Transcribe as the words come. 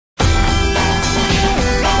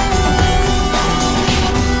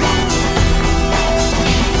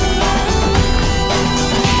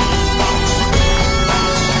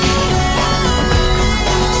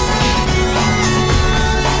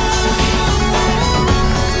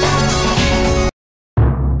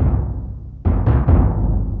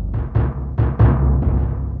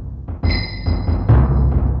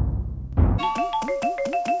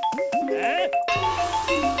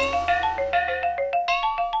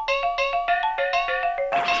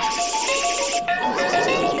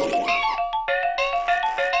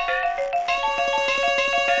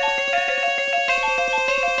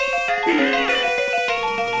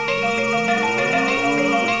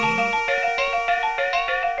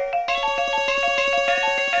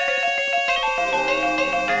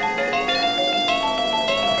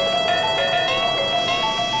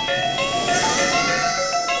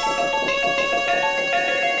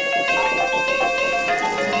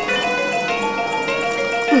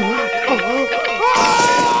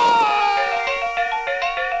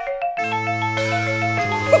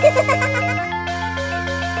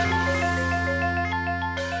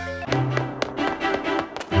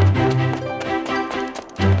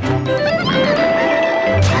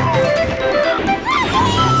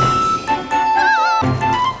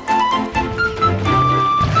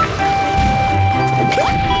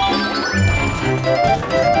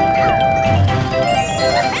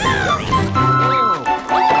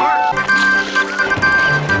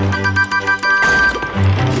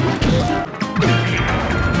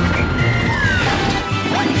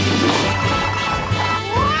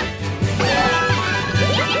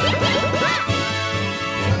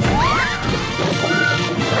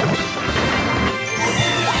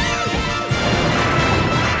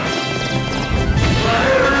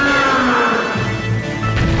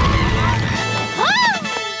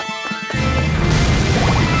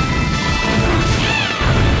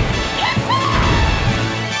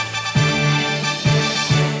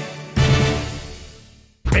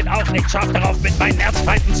scharf darauf, mit meinen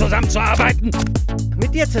Erzfeinden zusammenzuarbeiten.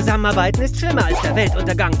 Mit dir zusammenarbeiten ist schlimmer als der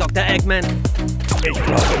Weltuntergang, Dr. Eggman. Ich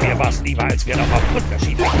glaube, mir war es lieber, als wir noch auf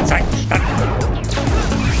unterschiedlichen Seiten standen.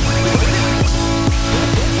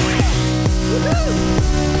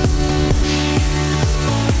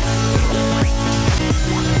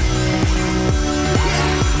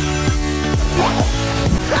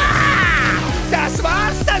 Das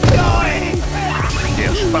war's dann für euch!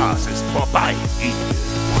 Der Spaß ist vorbei,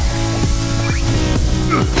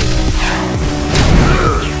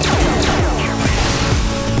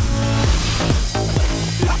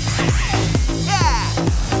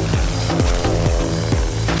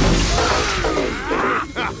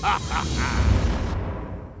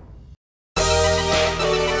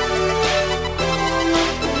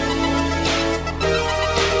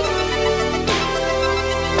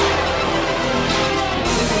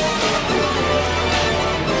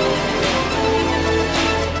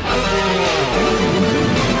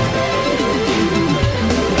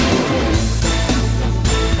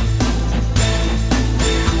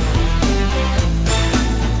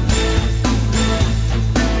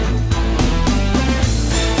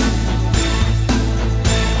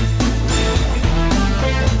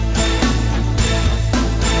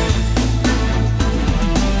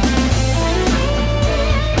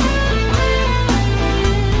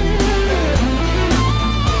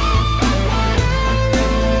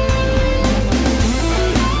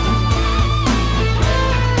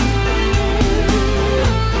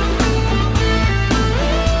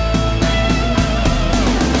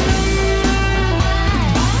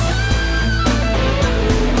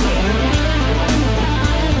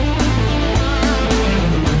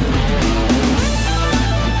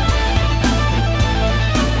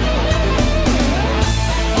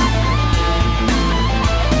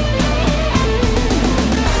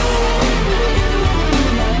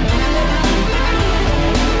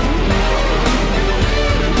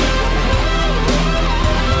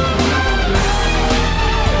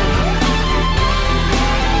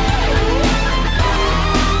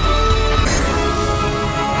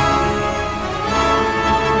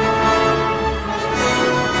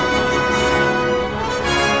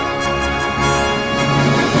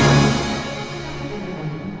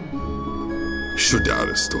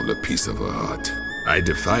 Shudara stole a piece of her heart. I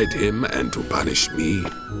defied him, and to punish me,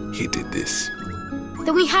 he did this.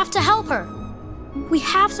 Then we have to help her. We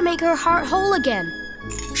have to make her heart whole again.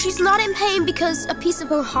 She's not in pain because a piece of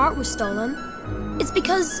her heart was stolen. It's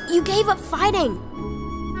because you gave up fighting.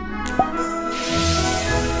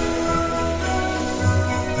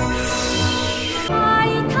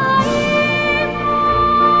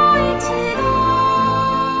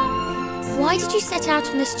 Why did you set out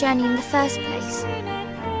on this journey in the first place?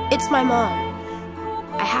 It's my mom.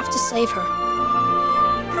 I have to save her.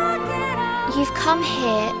 You've come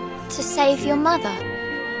here to save your mother.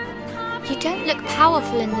 You don't look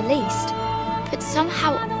powerful in the least, but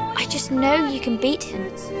somehow I just know you can beat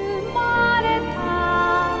him.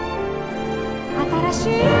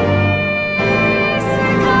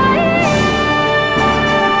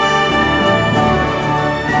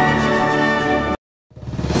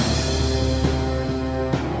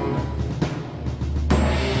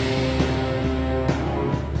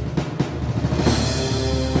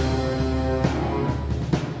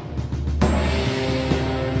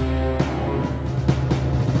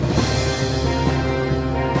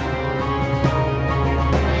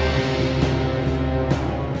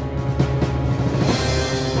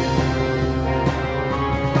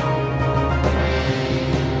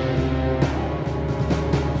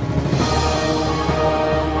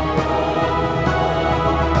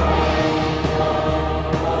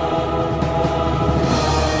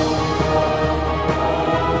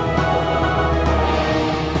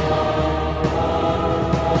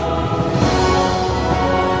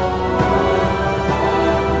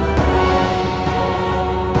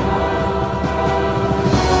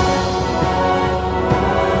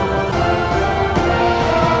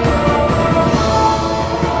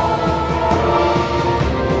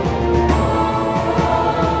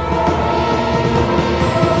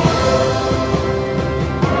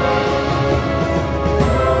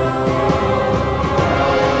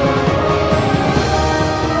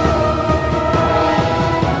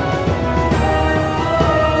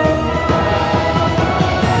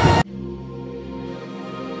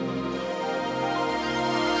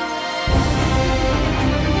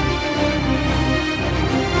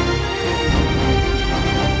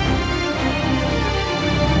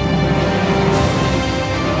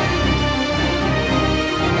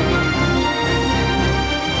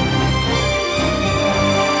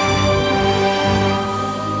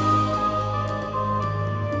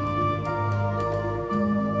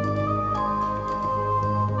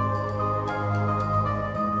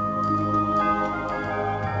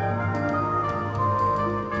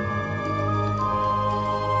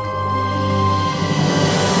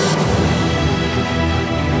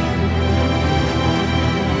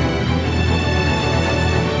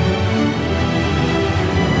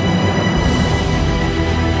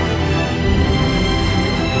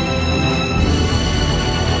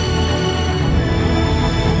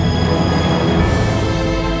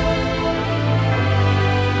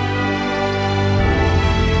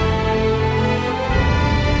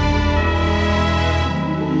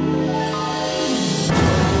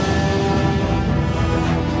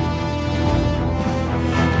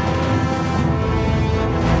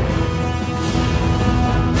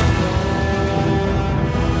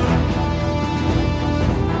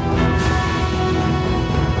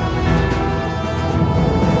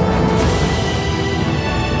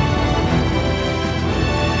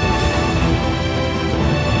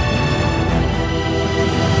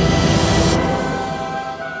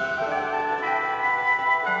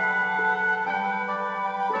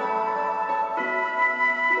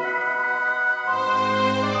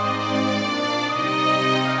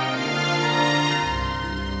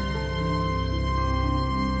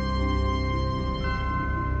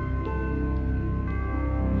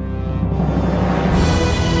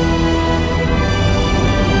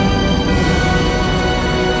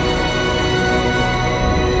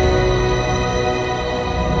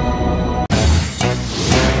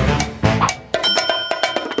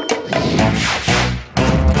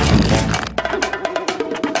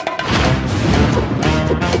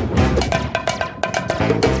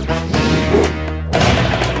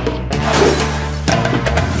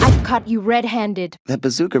 I've caught you red-handed. That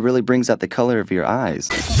bazooka really brings out the color of your eyes.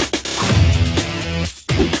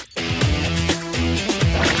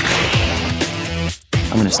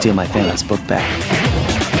 I'm gonna steal my family's book back.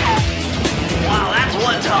 Wow, that's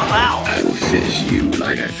one tough out. I will finish you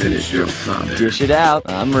like I finished your father. Dish it out.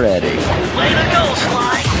 I'm ready. Way to go,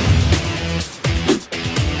 Sly.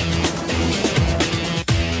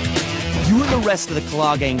 You and the rest of the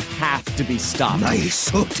Claw Gang have to be stopped. My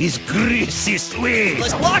suit is greasy sweet. The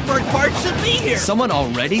Clockwork part should be here. Someone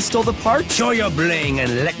already stole the part? Show your bling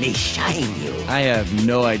and let me shine you. I have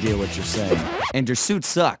no idea what you're saying. And your suit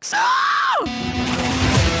sucks.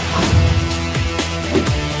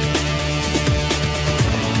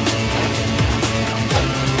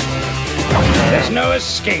 There's no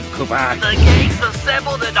escape, Cooper. The gang's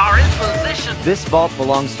assembled and are in position. This vault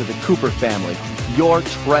belongs to the Cooper family. You're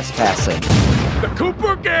trespassing. The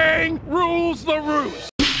Cooper gang rules the roost.